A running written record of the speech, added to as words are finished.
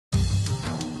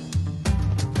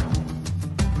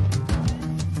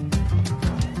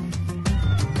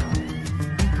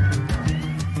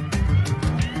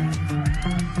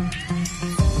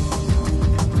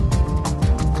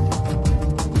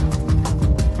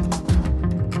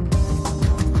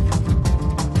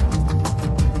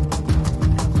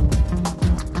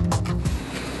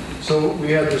So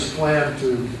we had this plan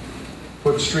to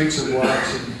put streets and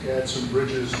blocks and add some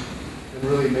bridges and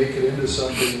really make it into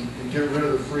something and get rid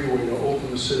of the freeway to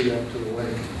open the city up to the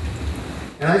lake.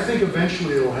 And I think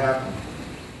eventually it'll happen.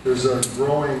 There's a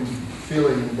growing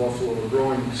feeling in Buffalo, a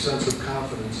growing sense of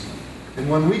confidence. And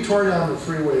when we tore down the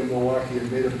freeway in Milwaukee, it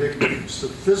made a big difference. The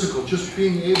physical, just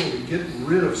being able to get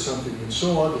rid of something that's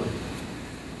so ugly.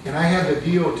 And I had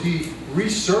the DOT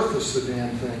resurface the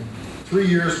damn thing 3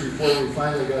 years before we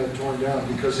finally got it torn down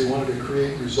because they wanted to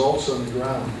create results on the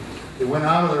ground. They went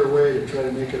out of their way to try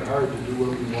to make it hard to do what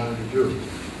we wanted to do.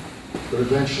 But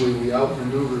eventually we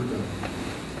outmaneuvered them.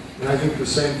 And I think the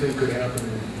same thing could happen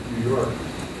in New York.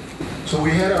 So we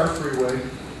had our freeway,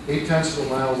 0.8 of a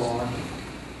mile long.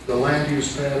 The land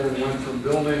use pattern went from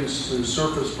buildings to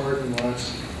surface parking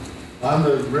lots on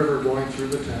the river going through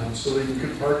the town so that you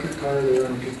could park your car there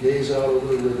and you could gaze out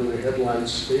over the river, the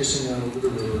headlights facing out over the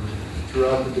river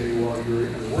throughout the day while you're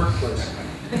in your workplace.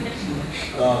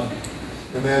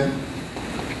 And then,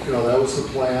 that was the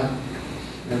plan.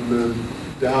 And the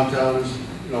downtown is,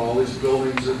 all these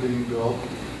buildings are being built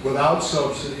without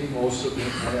subsidy. Most of them,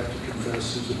 I have to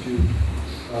confess, there's a few.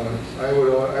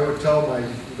 I would tell my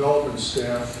development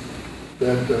staff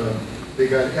that they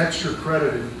got extra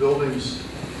credit if buildings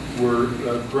were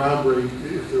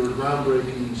if there were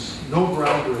groundbreakings, no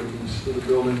groundbreakings for the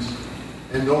buildings,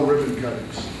 and no ribbon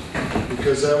cuttings,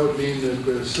 because that would mean that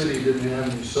the city didn't have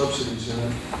any subsidies in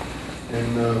it,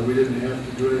 and we didn't have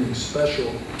to do anything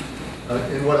special.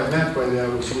 And what I meant by that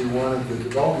was we wanted the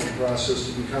development process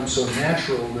to become so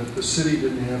natural that the city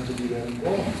didn't have to be that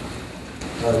involved.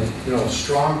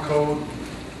 Strong code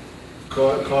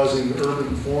causing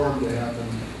urban form to happen,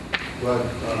 but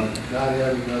not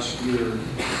having us either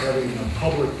having a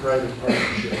public-private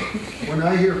partnership. When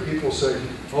I hear people say,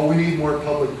 oh, we need more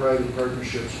public-private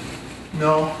partnerships.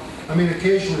 No,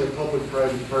 occasionally a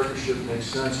public-private partnership makes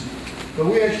sense, but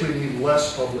we actually need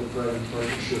less public-private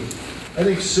partnerships. I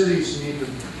think cities need to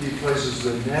be places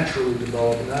that naturally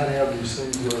develop, and not have these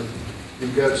things where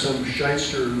you've got some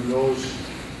shyster who knows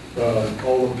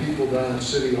all the people down at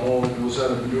City Hall and knows how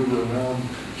to maneuver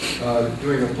around.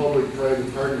 Doing a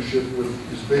public-private partnership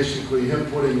is basically him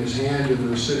putting his hand in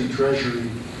the city treasury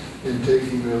and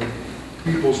taking the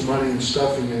people's money and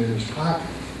stuffing it in his pocket.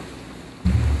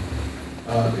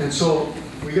 And so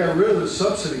we got rid of the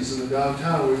subsidies in the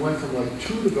downtown. We went from like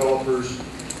 2 developers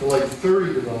to like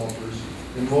 30 developers,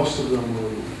 and most of them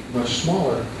were much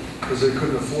smaller because they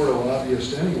couldn't afford a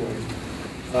lobbyist anyway.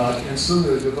 And so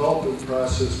the development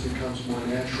process becomes more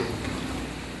natural.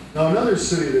 Now, another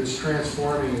city that's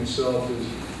transforming itself is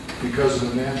because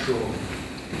of a natural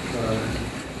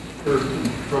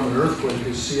from an earthquake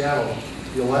is Seattle.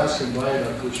 The Alaskan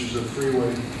Viaduct, which is a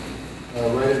freeway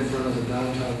right in front of the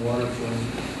downtown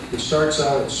waterfront. It starts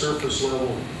out at surface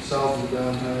level south of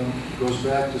downtown, goes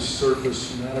back to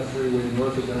surface, not a freeway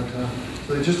north of downtown.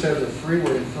 So they just have the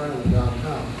freeway in front of the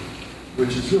downtown,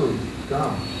 which is really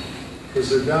dumb. Because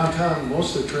the downtown,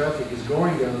 most of the traffic is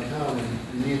going downtown, and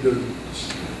you need the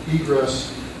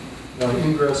ingress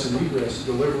and egress,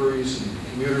 deliveries and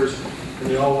commuters, and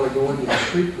they all want to go into the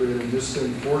street grid, and this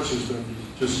thing forces them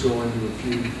to just go into a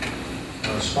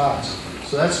few spots.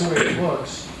 So that's the way it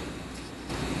looks.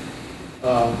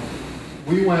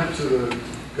 We went to the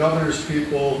governor's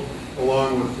people,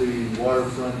 along with the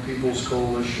Waterfront People's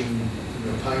Coalition,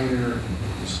 the Pioneer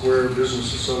Square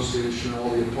Business Association, all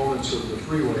the opponents of the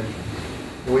freeway.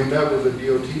 And we met with the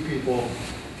DOT people,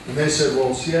 and they said,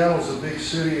 well, Seattle's a big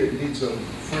city, it needs a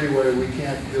freeway, we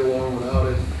can't get along without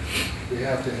it. We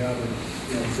have to have it,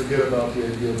 forget about the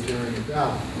idea of tearing it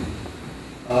down.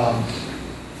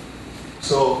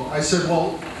 So I said,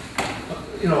 well,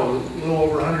 a little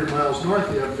over 100 miles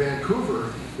north, you have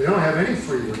Vancouver. They don't have any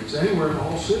freeways anywhere in the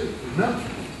whole city, none.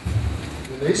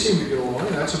 And they seem to get along.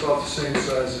 That's about the same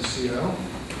size as Seattle.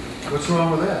 What's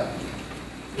wrong with that?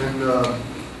 And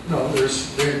no, there's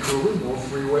Vancouver, no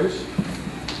freeways.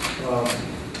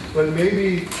 But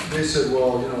maybe they said,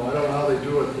 well, I don't know how they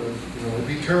do it, but it'd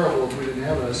be terrible if we didn't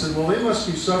have it. I said, well, they must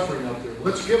be suffering up there.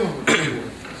 Let's give them a freeway.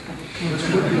 Let's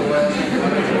put the last.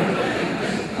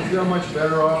 See how much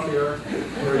better off they are?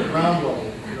 We're at ground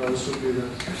level. This would be the.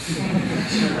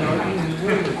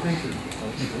 What are they thinking?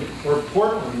 Or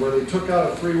Portland, where they took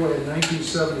out a freeway in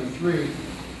 1973,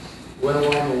 went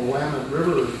along the Willamette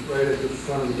River right at the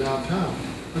front of the downtown.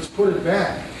 Let's put it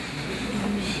back.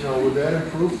 Would that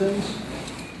improve things?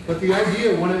 But the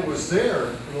idea when it was there,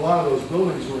 and a lot of those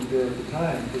buildings weren't there at the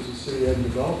time because the city hadn't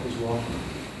developed as well.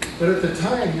 But at the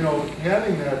time,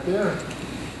 having that there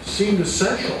seemed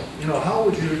essential. How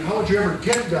would you ever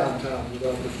get downtown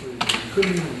without the freeway? You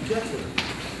couldn't even get there.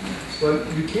 But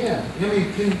you can.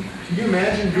 Can Can you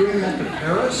imagine doing that to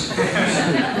Paris?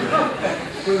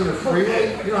 With the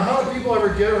freeway? You know, how do people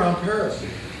ever get around Paris?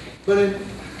 But in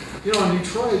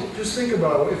Detroit, just think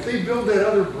about it. If they build that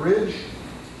other bridge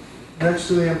next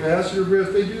to the Ambassador Bridge,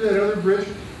 if they do that other bridge,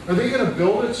 are they going to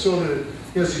build it so that it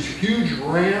has these huge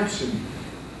ramps and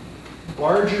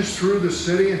barges through the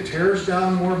city and tears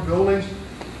down more buildings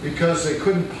because they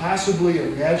couldn't possibly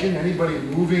imagine anybody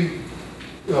moving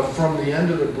from the end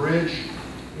of the bridge,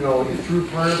 through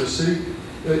part of the city?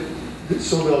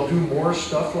 So they'll do more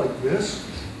stuff like this?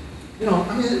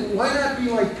 Why not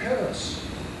be like Paris?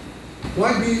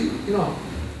 Why be,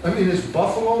 is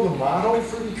Buffalo the model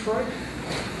for Detroit?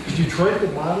 Is Detroit the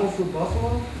model for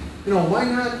Buffalo? Why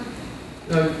not?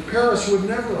 Paris would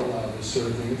never allow this sort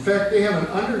of thing. In fact, they have an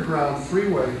underground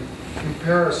freeway in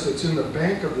Paris that's in the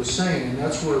bank of the Seine, and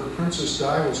that's where Princess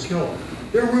Di was killed.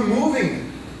 They're removing it.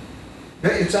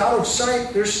 It's out of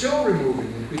sight. They're still removing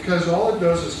it because all it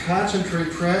does is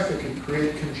concentrate traffic and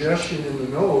create congestion in the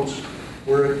nodes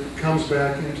where it comes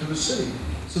back into the city.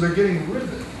 So they're getting rid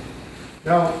of it.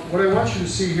 Now, what I want you to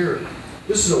see here,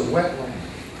 this is a wetland.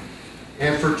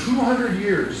 And for 200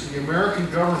 years, the American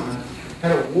government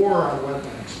had a war on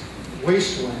wetlands,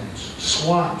 wastelands,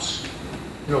 swamps.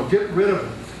 Get rid of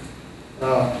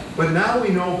them. But now we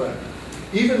know better.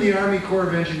 Even the Army Corps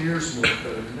of Engineers knew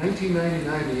better. In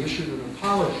 1999, they issued an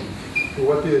apology for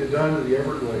what they had done to the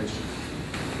Everglades.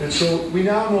 And so we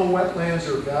now know wetlands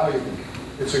are valuable.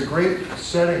 It's a great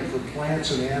setting for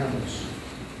plants and animals.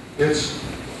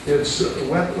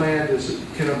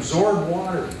 Wetland can absorb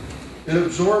water. It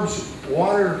absorbs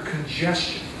water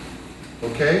congestion.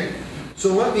 Okay?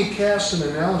 So let me cast an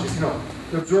analogy. It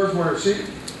absorbs water. See,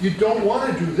 you don't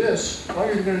want to do this. All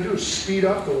you're going to do is speed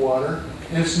up the water.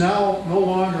 And it's now no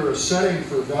longer a setting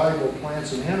for valuable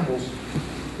plants and animals.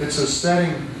 It's a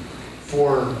setting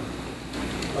for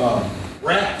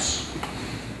rats.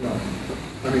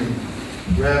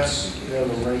 Rats have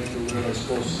a right to live, I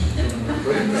suppose.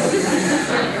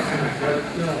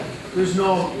 But it's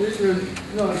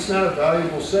not a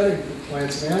valuable setting for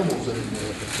plants and animals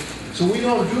anymore. So we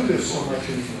don't do this so much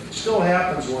anymore. It still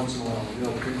happens once in a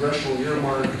while. Congressional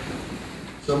earmark,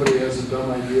 somebody has a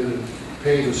dumb idea to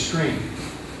pay the stream.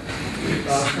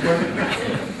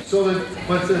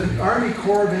 But the Army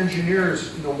Corps of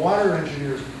Engineers, the water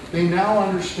engineers, they now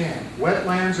understand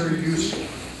wetlands are useful.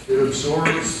 It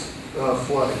absorbs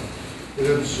flooding. It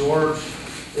absorbs,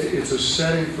 it's a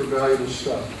setting for valuable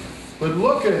stuff. But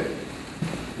look at,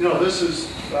 this is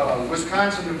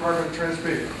Wisconsin Department of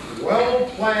Transportation.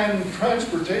 Well-planned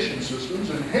transportation systems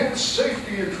enhance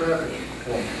safety and traffic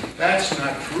flow. That's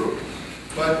not true.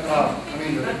 But,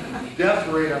 the death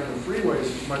rate on the freeways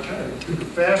is much higher. The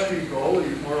faster you go,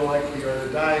 the more likely you are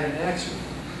to die in an accident.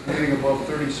 Anything above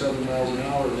 37 miles an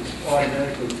hour is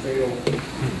automatically fatal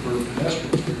for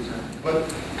pedestrians, for example.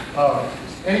 But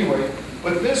anyway,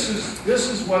 but this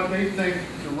is what they think,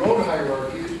 the road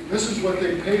hierarchy, this is what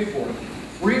they pay for.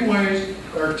 Freeways,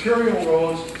 arterial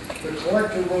roads, the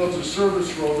collector roads, the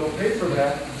service road, they'll pay for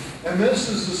that. And this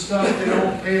is the stuff they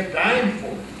don't pay a dime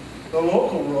for. The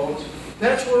local roads,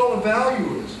 that's where all the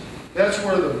value is. That's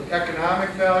where the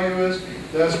economic value is.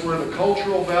 That's where the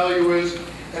cultural value is.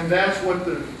 And that's what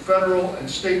the federal and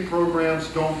state programs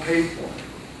don't pay for.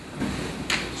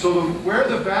 So where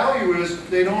the value is,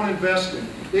 they don't invest in.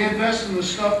 They invest in the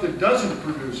stuff that doesn't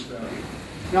produce value.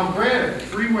 Now, granted,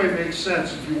 freeway makes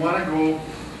sense if you want to go,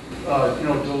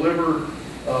 deliver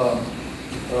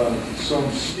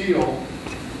some steel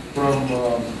from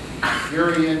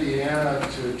Gary, Indiana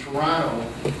to Toronto.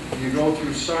 You go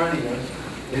through Sarnia.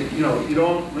 You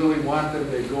don't really want them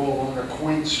to go along a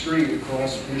quaint street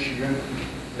across Michigan,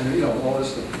 and all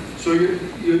this stuff. So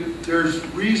there's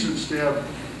reasons to have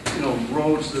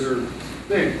roads that are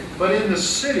big, but in the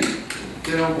city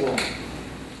they don't belong.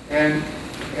 And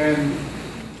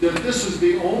this is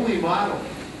the only model.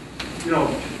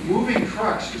 Moving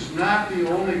trucks is not the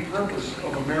only purpose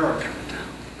of America,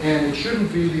 and it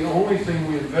shouldn't be the only thing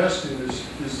we invest in is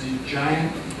the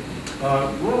giant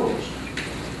roads.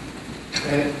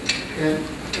 And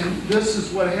this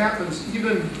is what happens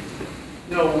even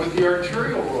with the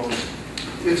arterial roads.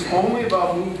 It's only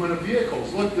about movement of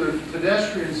vehicles. Look, the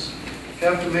pedestrians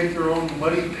have to make their own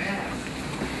muddy path.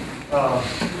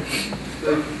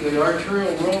 The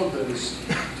arterial road that is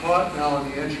taught now in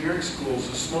the engineering schools,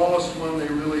 the smallest one they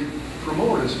really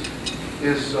promote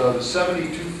is the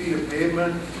 72 feet of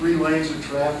pavement, 3 lanes of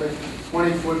traffic,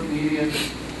 20-foot median,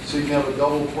 so you can have a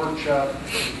double pork chop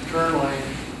turn lane.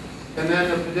 And then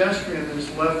the pedestrian is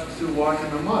left to walk in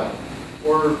the mud,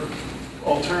 or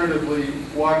alternatively,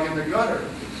 walk in the gutter.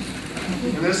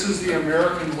 And this is the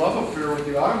American love affair with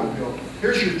the automobile.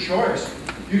 Here's your choice.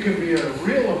 You can be a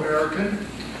real American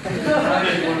and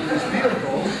drive one of these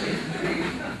vehicles,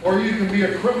 or you can be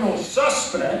a criminal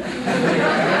suspect.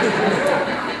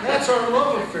 That's our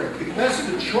love affair. That's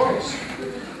the choice.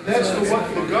 That's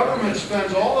what the government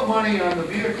spends all the money on the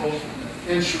vehicles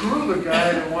and screw the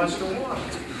guy that wants to walk.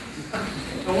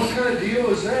 Now what kind of deal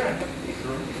is that?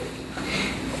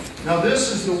 Now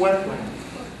this is the wetland.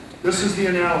 This is the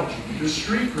analogy. The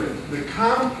street grid, the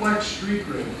complex street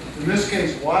grid, in this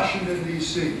case Washington,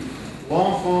 D.C.,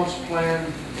 L'Enfant's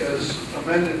plan as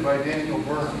amended by Daniel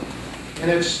Byrne. And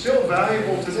it's still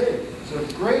valuable today. It's a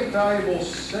great valuable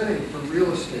setting for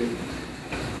real estate.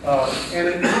 And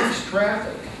it moves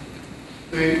traffic.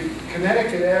 The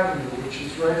Connecticut Avenue, which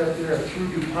is right up there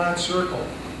through DuPont Circle,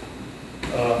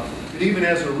 it even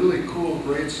has a really cool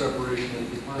grade separation at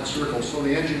DuPont Circle, so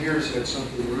the engineers had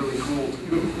something really cool to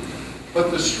do.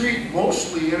 But the street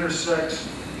mostly intersects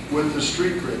with the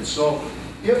street grid. So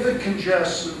if it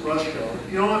congests at rush hour,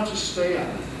 you don't have to stay on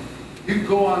it. You can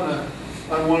go on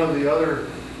one of the other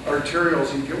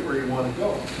arterials and get where you want to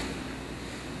go.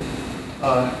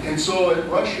 And so at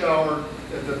rush hour,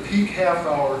 at the peak half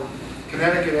hour,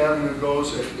 Connecticut Avenue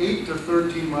goes at 8 to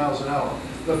 13 miles an hour.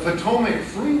 The Potomac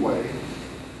Freeway,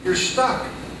 you're stuck.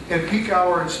 At peak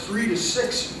hour, it's 3 to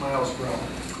 6 miles per hour.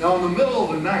 Now, in the middle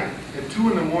of the night, at 2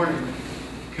 in the morning,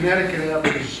 Connecticut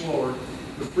Avenue is slower.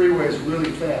 The freeway is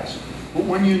really fast. But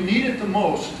when you need it the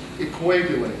most, it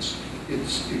coagulates.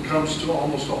 It comes to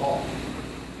almost a halt.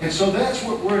 And so that's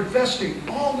what we're investing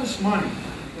all this money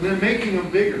and then making them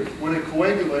bigger. When it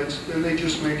coagulates, then they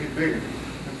just make it bigger.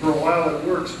 And for a while it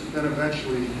works, but then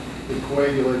eventually it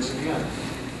coagulates again.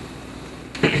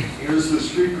 Here's the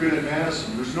street grid in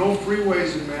Madison. There's no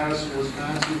freeways in Madison,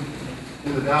 Wisconsin,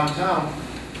 in the downtown.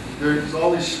 There's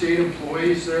all these state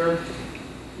employees there,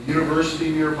 the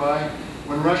university nearby.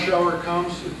 When rush hour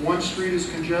comes, if one street is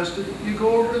congested, you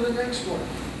go over to the next one.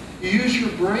 You use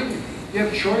your brain. You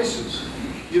have choices.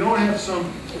 You don't have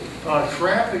some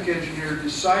traffic engineer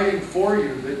deciding for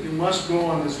you that you must go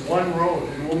on this one road,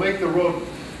 and we'll make the road,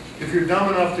 if you're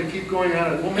dumb enough to keep going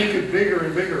on it, we'll make it bigger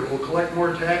and bigger. We'll collect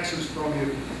more taxes from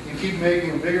you and keep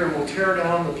making it bigger, and we'll tear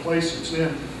down the place it's in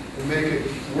and make it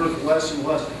worth less and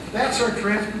less. That's our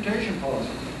transportation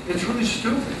policy. It's really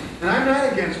stupid. And I'm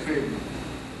not against pavement.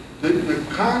 The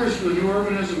Congress for the New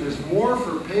Urbanism is more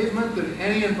for pavement than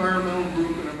any environmental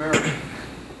group in America.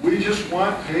 We just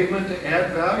want pavement to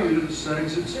add value to the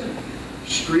settings it's in.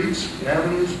 Streets,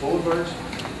 avenues, boulevards.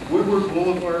 Woodward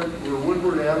Boulevard or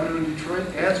Woodward Avenue in Detroit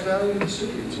adds value to the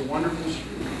city. It's a wonderful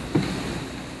street.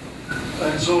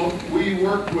 And so we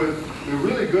work with, the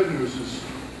really good news is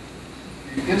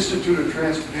the Institute of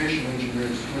Transportation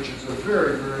Engineers, which is a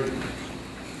very, very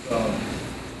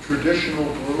traditional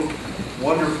group,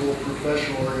 wonderful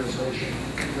professional organization.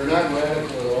 They're not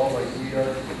radical at all like we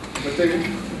are, but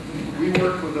we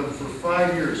worked with them for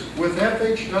 5 years, with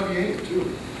FHWA too,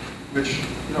 which,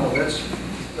 you know, that's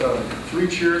 3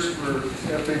 cheers for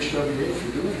FHWA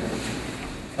for doing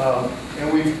that.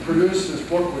 And we produced this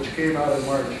book which came out in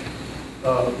March,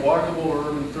 Walkable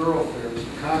Urban Thoroughfares, a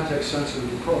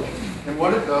context-sensitive approach. And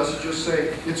what it does is just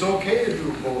say, it's okay to do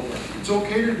a boulevard, it's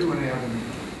okay to do an avenue,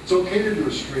 it's okay to do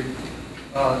a street.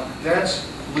 That's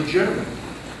legitimate.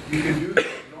 You can do that.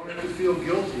 You don't have to feel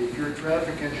guilty. If you're a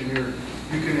traffic engineer,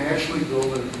 you can actually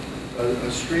build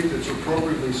a street that's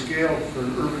appropriately scaled for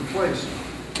an urban place.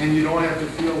 And you don't have to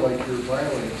feel like you're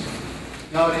violating something.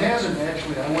 Now, it hasn't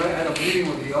actually. I had a meeting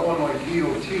with the Illinois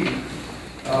DOT.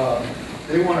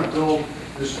 They want to build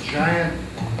this giant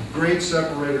grade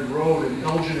separated road in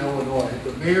Elgin, Illinois.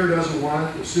 The mayor doesn't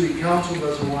want it. The city council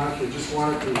doesn't want it. They just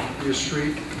want it to be a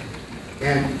street.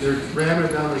 And they're ramming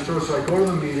it down their throat. So I go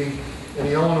to the meeting, and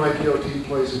the Illinois DOT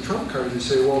plays a trump card. They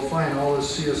say, well, fine, all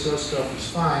this CSS stuff is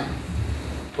fine,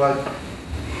 but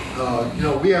you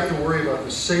know, we have to worry about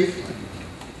the safety.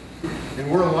 And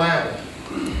we're liable.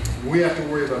 We have to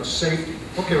worry about safety.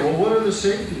 Okay, well, what are the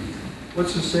safety?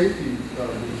 What's the safety?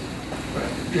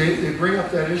 They bring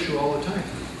up that issue all the time.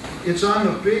 It's on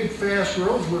the big, fast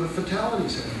roads where the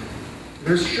fatalities happen.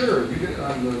 There's sure, you get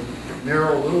on the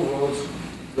narrow little roads,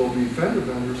 there'll be fender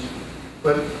benders.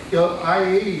 But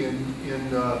I-80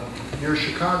 near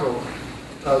Chicago,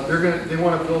 they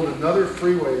want to build another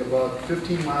freeway about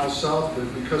 15 miles south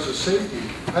of it because of safety.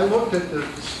 I looked at the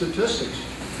statistics.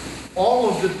 All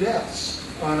of the deaths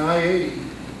on I-80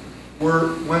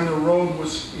 were when the road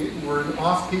were in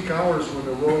off-peak hours when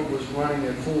the road was running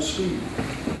at full speed.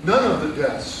 None of the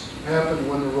deaths happened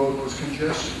when the road was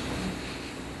congested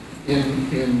in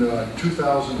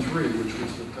 2003, which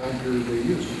was the time period they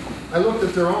used. I looked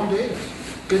at their own data.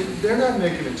 they're not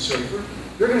making it safer.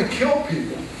 They're going to kill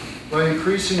people by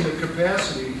increasing the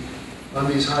capacity on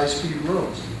these high-speed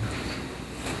roads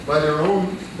by their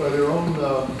own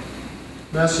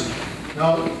message.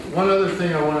 Now, one other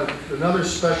thing another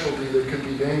specialty that can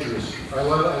be dangerous. I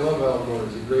love Al Gore.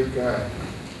 He's a great guy.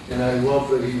 And I love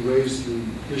that he raised the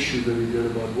issue that he did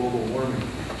about global warming.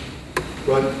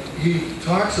 But he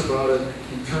talks about it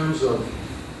in terms of,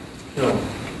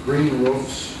 green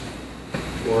roofs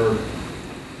or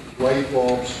light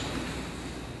bulbs.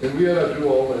 And we ought to do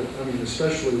all that,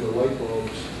 especially the light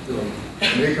bulbs,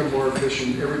 make them more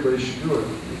efficient. Everybody should do it.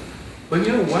 But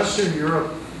Western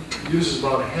Europe uses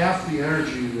about half the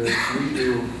energy that we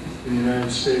do in the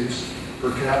United States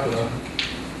per capita.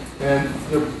 And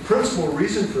the principal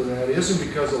reason for that isn't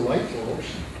because of light bulbs.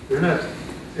 They're not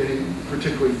any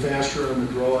particularly faster on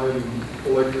the draw,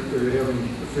 having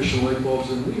efficient light bulbs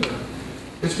than we are.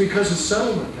 It's because of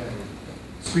settlement pattern.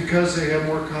 It's because they have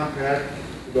more compact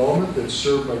development that's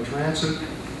served by transit.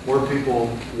 More people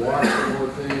walk to more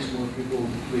things. More people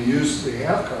they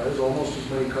have cars, almost as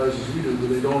many cars as we do, but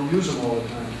they don't use them all the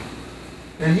time.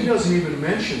 And he doesn't even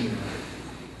mention that.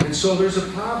 And so there's a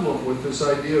problem with this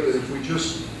idea that if we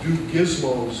just do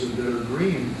gizmos that are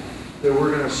green, that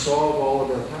we're going to solve all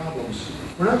of our problems.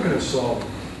 We're not going to solve them.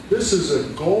 This is a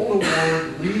Gold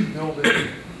Award LEED building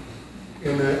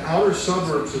in the outer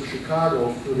suburbs of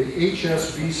Chicago for the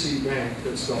HSBC Bank,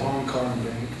 that's the Hong Kong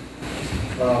bank.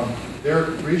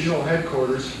 Their regional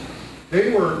headquarters.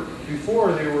 Before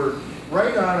they were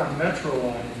right on a metro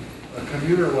line, a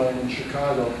commuter line in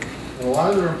Chicago. And a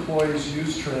lot of their employees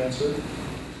used transit.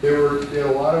 They had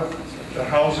a lot of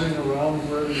housing around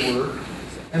where they were.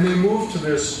 And they moved to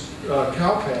this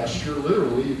cow pasture,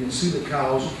 literally, you can see the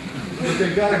cows. But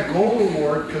they got a gold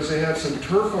award because they had some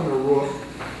turf on the roof,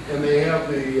 and they have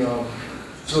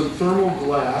some thermal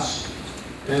glass,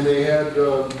 and they had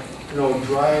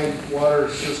dry water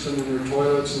system in their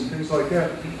toilets and things like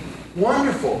that.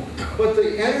 Wonderful. But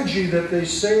the energy that they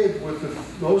saved with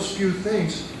those few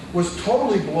things was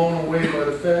totally blown away by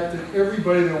the fact that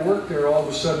everybody that worked there all of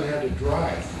a sudden had to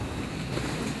drive.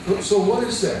 So what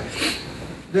is that?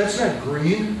 That's not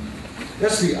green.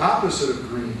 That's the opposite of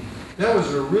green. That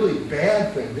was a really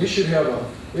bad thing. They should get a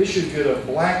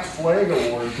Black Flag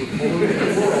Award for polluting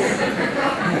the world.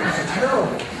 It's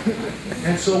terrible.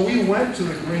 And so we went to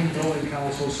the Green Building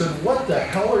Council and said, what the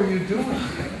hell are you doing?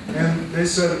 And they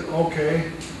said,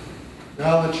 okay,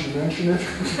 now that you mention it,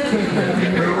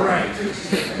 you're right.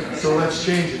 So let's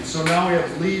change it. So now we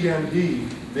have LEED MD,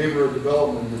 neighborhood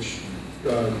development, which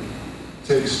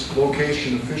takes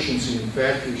location efficiency and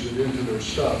factors it into their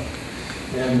stuff.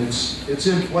 And it's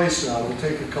in place now. It'll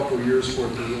take a couple of years for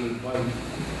it to really bite.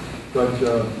 But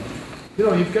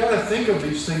you've got to think of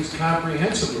these things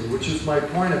comprehensively, which is my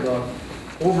point about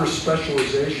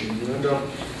over-specialization. You end up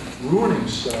ruining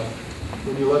stuff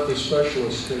when you let the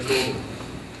specialists take over.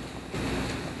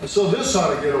 So this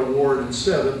ought to get an award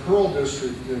instead. The Pearl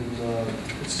District,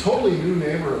 it's totally new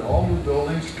neighborhood, all new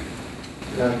buildings,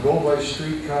 go by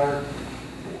streetcar,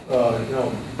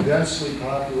 densely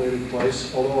populated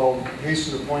place. Although I'll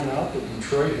hasten to point out that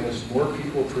Detroit has more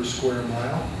people per square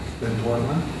mile than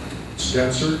Portland. It's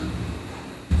denser,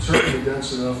 certainly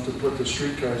dense enough to put the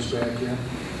streetcars back in.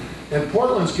 And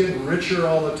Portland's getting richer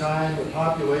all the time. The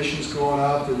population's going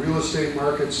up. The real estate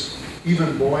market's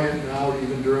even buoyant now,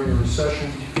 even during a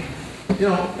recession.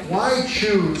 Why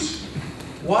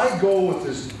go with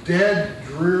this dead,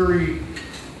 dreary,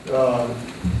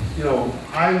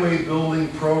 highway building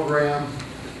program?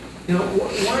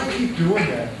 Why keep doing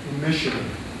that in Michigan?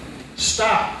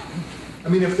 Stop.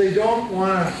 If they don't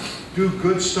want to do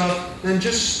good stuff, then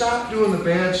just stop doing the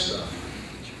bad stuff.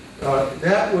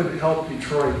 That would help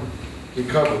Detroit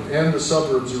recover, and the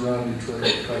suburbs around Detroit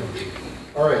recover.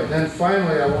 All right, then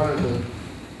finally I wanted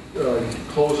to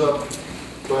close up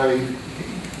by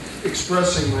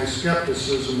expressing my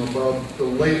skepticism about the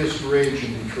latest rage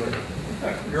in Detroit.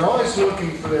 You're always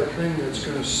looking for that thing that's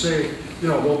going to say,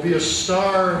 there'll be a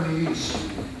star in the east.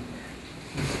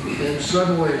 And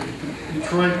suddenly,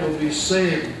 Detroit will be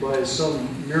saved by some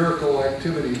miracle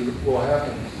activity that will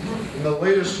happen. And the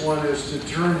latest one is to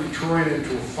turn Detroit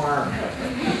into a farm.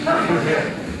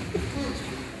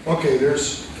 Okay,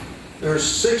 there's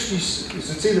 60,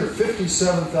 it's either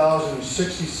 57,000 or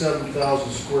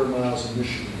 67,000 square miles in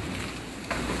Michigan,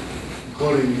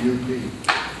 including the UP.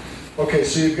 Okay,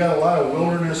 so you've got a lot of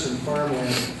wilderness and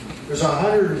farmland. There's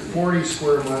 140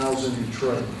 square miles in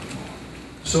Detroit.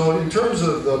 So in terms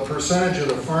of the percentage of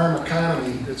the farm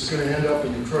economy that's going to end up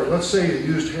in Detroit, let's say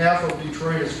you used half of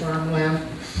Detroit as farmland,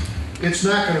 it's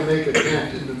not going to make a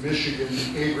dent in the Michigan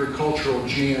agricultural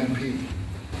GNP.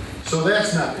 So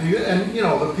that's not, and you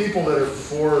know, the people that are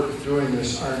for doing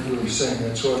this aren't really saying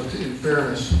that. So in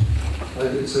fairness,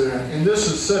 and this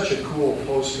is such a cool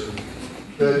poster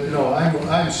that, you know,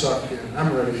 I'm sucked in.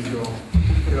 I'm ready to go.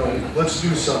 You know, let's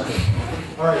do something.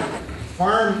 All right,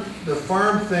 the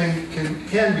farm thing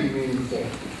can be meaningful,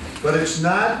 but it's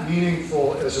not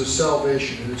meaningful as a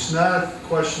salvation. It's not a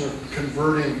question of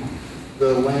converting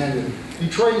the land.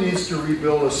 Detroit needs to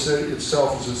rebuild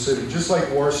itself as a city, just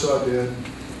like Warsaw did,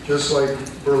 just like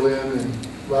Berlin and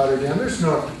Rotterdam.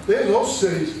 Those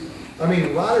cities, I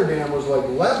mean, Rotterdam was like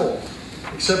level,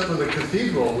 except for the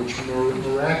cathedral, which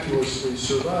miraculously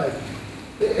survived.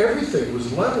 Everything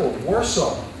was level.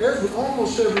 Warsaw,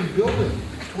 almost every building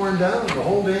torn down, the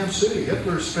whole damn city.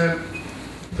 Hitler spent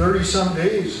 30-some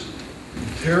days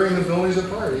tearing the buildings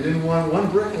apart. He didn't want one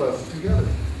brick left together.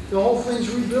 The whole thing's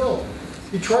rebuilt.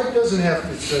 Detroit doesn't have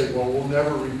to say, well, we'll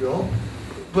never rebuild.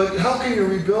 But how can you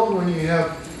rebuild when you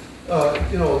have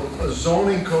you know, a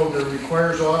zoning code that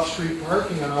requires off-street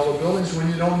parking on all the buildings when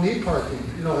you don't need parking?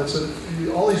 You know,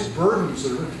 all these burdens.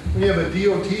 When you have a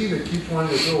DOT that keeps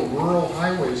wanting to build rural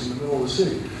highways in the middle of the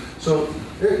city. So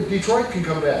Detroit can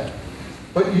come back.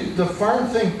 But the farm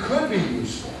thing could be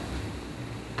useful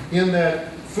in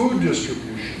that food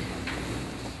distribution.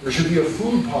 There should be a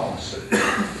food policy.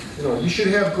 You know, you should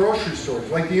have grocery stores.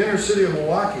 Like the inner city of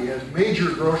Milwaukee has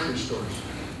major grocery stores.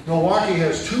 Milwaukee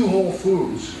has 2 Whole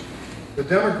Foods. The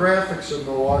demographics of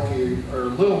Milwaukee are a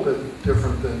little bit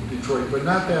different than Detroit, but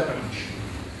not that much.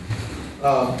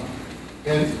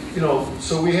 And, you know,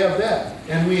 so we have that.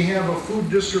 And we have a food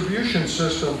distribution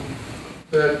system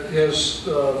that has,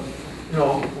 you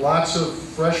know, lots of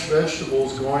fresh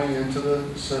vegetables going into the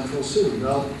central city.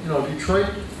 Now, you know, Detroit,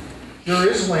 there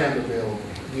is land available.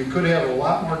 You could have a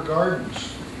lot more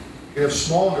gardens. You could have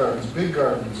small gardens, big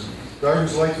gardens,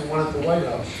 gardens like the one at the White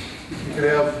House. You could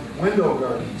have window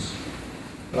gardens.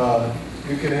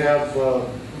 You can have,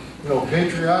 you know,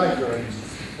 patriotic gardens.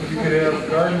 You could have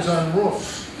gardens on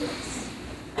roofs.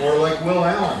 Or like Will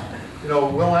Allen. You know,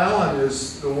 Will Allen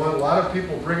is the one, a lot of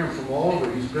people bring him from all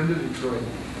over. He's been to Detroit.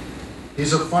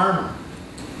 He's a farmer.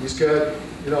 He's got,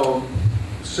 you know,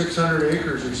 600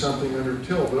 acres or something under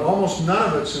till, but almost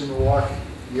none of it's in Milwaukee.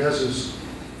 He has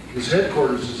his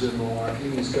headquarters is in Milwaukee,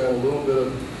 and he's got a little bit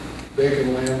of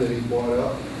vacant land that he bought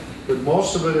up, but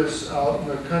most of it is out in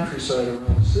the countryside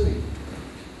around the city.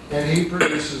 And he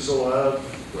produces a lot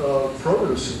of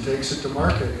produce and takes it to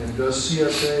market and does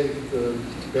CSA, the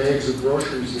bags of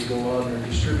groceries that go out and are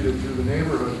distributed through the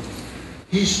neighborhood.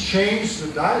 He's changed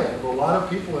the diet of a lot of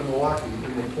people in Milwaukee,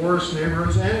 in the poorest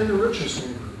neighborhoods and in the richest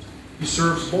neighborhoods. He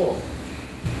serves both.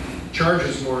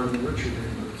 Charges more in the richer neighborhoods.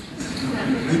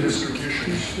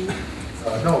 Redistribution.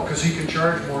 No, because he can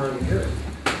charge more and get it.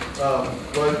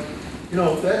 But, you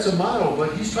know, that's a model,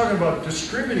 but he's talking about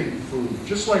distributing food,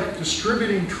 just like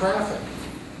distributing traffic.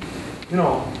 You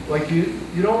know, like you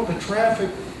don't, the traffic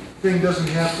thing doesn't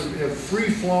have to have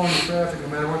free-flowing traffic no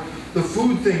matter what. The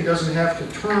food thing doesn't have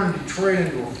to turn Detroit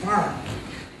into a farm.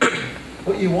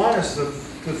 What you want is the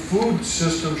food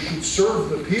system should serve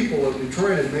the people of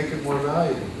Detroit and make it more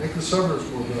valuable, make the suburbs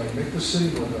more valuable, make the city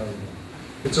more valuable.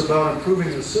 It's about improving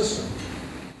the system,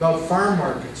 about farm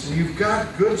markets. And you've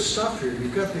got good stuff here.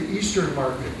 You've got the Eastern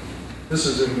market. This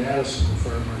is in Madison, the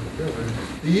farm market there.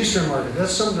 But the Eastern market,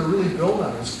 that's something to really build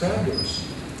on. It's fabulous.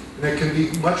 And it can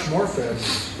be much more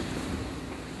fabulous.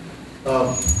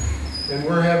 And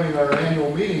we're having our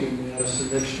annual meeting in Madison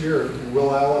next year, and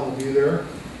Will Allen will be there.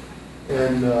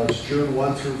 And it's June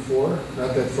 1 through 4,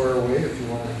 not that far away if you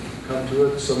want to come to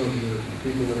it. Some of the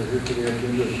people that are here today have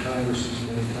been to the congresses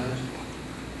many times.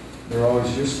 They're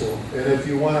always useful. And if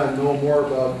you want to know more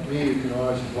about me, you can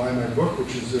always buy my book,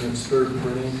 which is in its 3rd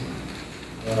printing.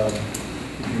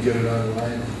 You can get it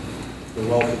online, The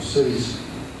Wealth of Cities.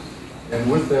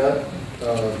 And with that,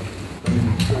 let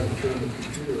me try to turn the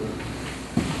computer on.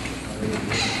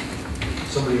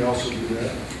 Somebody else will do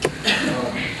that.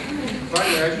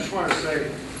 Finally, I just want to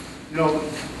say, you know,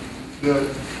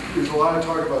 there's a lot of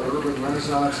talk about urban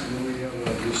renaissance, and then we have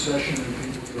a recession and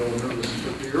people get all nervous.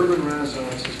 But the urban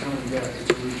renaissance is coming back.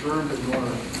 It's a return to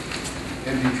normal.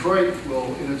 And Detroit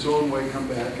will, in its own way, come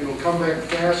back. It'll come back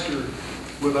faster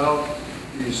without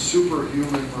these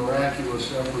superhuman,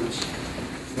 miraculous efforts.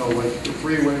 You know, like the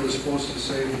freeway was supposed to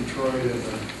save Detroit, and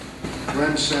the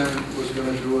Ren Center was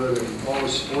going to do it, and all the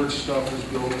sports stuff was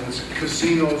built, and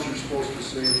casinos are supposed to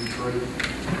save Detroit.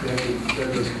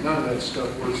 None of that stuff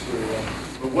works very well.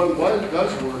 But what it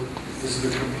does work is the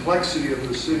complexity of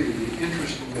the city, the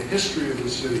interest in the history of the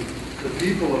city, the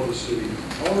people of the city,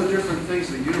 all the different things,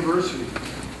 the university.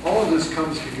 All of this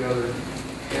comes together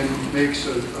and makes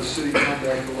a city come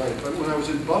back to life. But when I was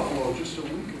in Buffalo just a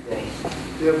week ago,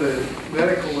 they have the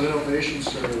Medical Innovation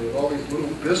Center with all these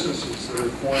little businesses that are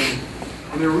forming,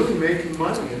 and they're really making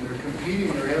money, and they're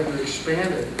competing, they're having to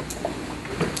expand it.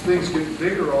 Things get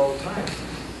bigger all the time.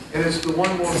 And it's the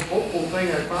one more hopeful thing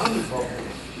I found in Buffalo,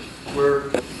 where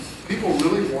people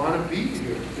really want to be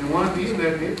here. They want to be in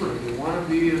that neighborhood. They want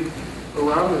to be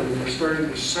around it, and they're starting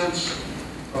to sense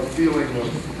a feeling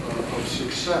of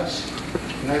success.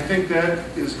 And I think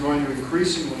that is going to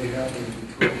increasingly happen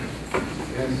in Detroit.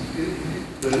 And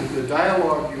the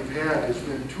dialogue you've had has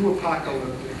been too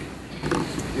apocalyptic.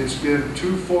 It's been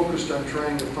too focused on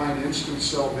trying to find instant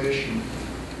salvation.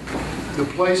 The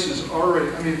place is already,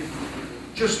 I mean,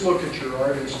 just look at your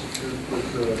art institute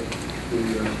with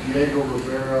the Diego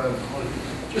Rivera,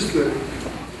 and just the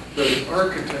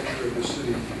architecture of the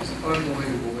city is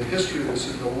unbelievable. The history of the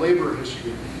city, the labor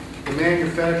history, the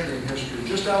manufacturing history,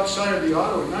 just outside of the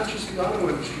auto, not just the auto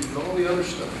industry, but all the other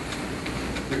stuff.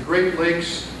 The Great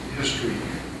Lakes history,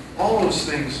 all those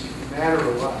things matter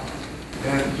a lot.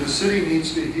 And the city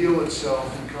needs to heal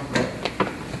itself and come back.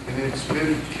 And it's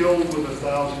been killed with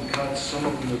 1,000 cuts. Some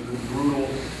of them have been brutal.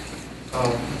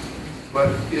 But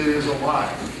it is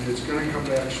alive, and it's going to come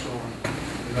back strong.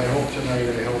 And I hope tonight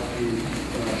I helped you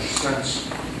sense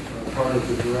part of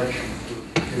the direction for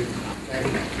Thank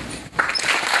you.